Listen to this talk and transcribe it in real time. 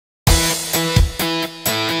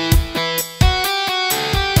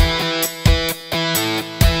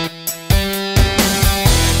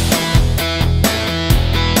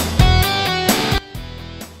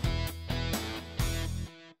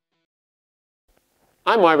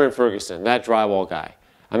I'm Myron Ferguson, that drywall guy.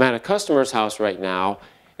 I'm at a customer's house right now,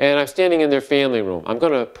 and I'm standing in their family room. I'm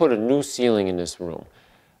going to put a new ceiling in this room.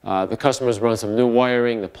 The customer's run some new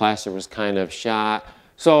wiring, the plaster was kind of shot,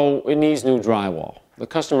 so it needs new drywall. The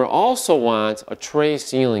customer also wants a tray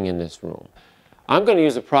ceiling in this room. I'm going to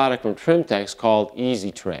use a product from Trim-Tex called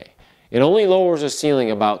Easy Tray. It only lowers the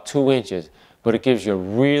ceiling about 2 inches, but it gives you a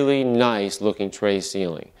really nice looking tray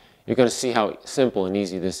ceiling. You're going to see how simple and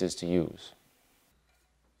easy this is to use.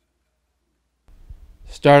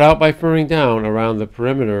 Start out by furring down around the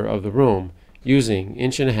perimeter of the room using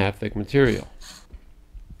 1.5 inch thick material.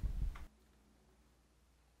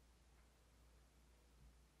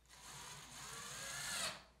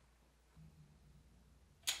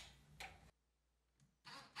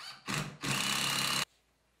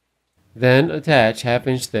 Then attach 1/2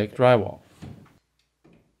 inch thick drywall.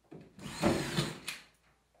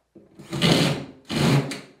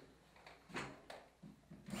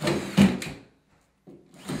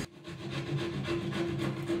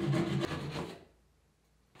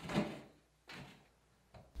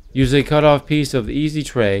 Use a cut-off piece of the Easy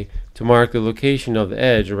Tray to mark the location of the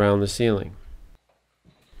edge around the ceiling.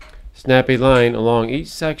 Snap a line along each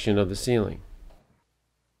section of the ceiling.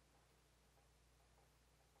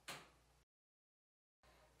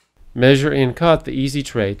 Measure and cut the Easy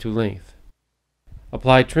Tray to length.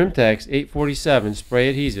 Apply Trim-Tex 847 spray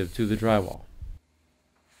adhesive to the drywall.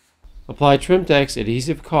 Apply Trim-Tex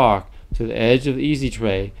adhesive caulk to the edge of the Easy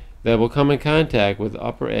Tray that will come in contact with the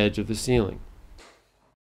upper edge of the ceiling.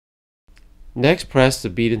 Next, press the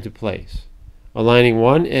bead into place, aligning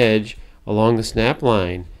one edge along the snap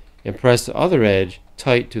line and press the other edge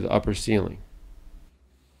tight to the upper ceiling.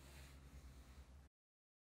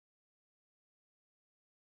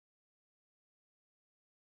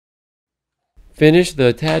 Finish the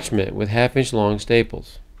attachment with 1/2 inch long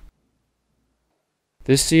staples.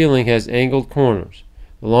 This ceiling has angled corners.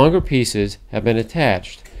 The longer pieces have been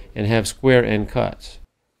attached and have square end cuts.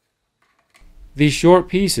 These short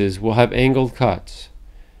pieces will have angled cuts.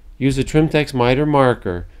 Use a Trim-Tex miter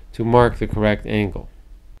marker to mark the correct angle.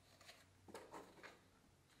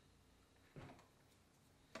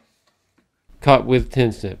 Cut with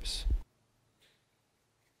tin snips.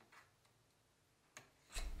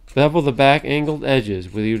 Bevel the back angled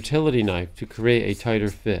edges with a utility knife to create a tighter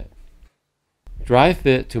fit. Dry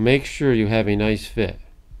fit to make sure you have a nice fit.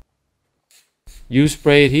 Use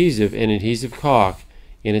spray adhesive and adhesive caulk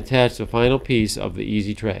and attach the final piece of the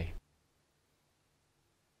Easy Tray.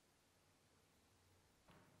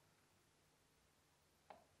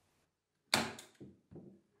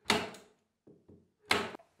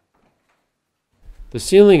 The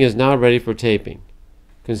ceiling is now ready for taping.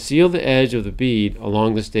 Conceal the edge of the bead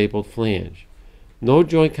along the stapled flange. No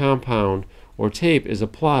joint compound or tape is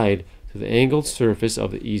applied to the angled surface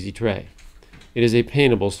of the Easy Tray. It is a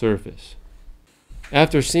paintable surface.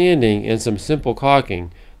 After sanding and some simple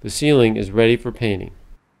caulking, the ceiling is ready for painting.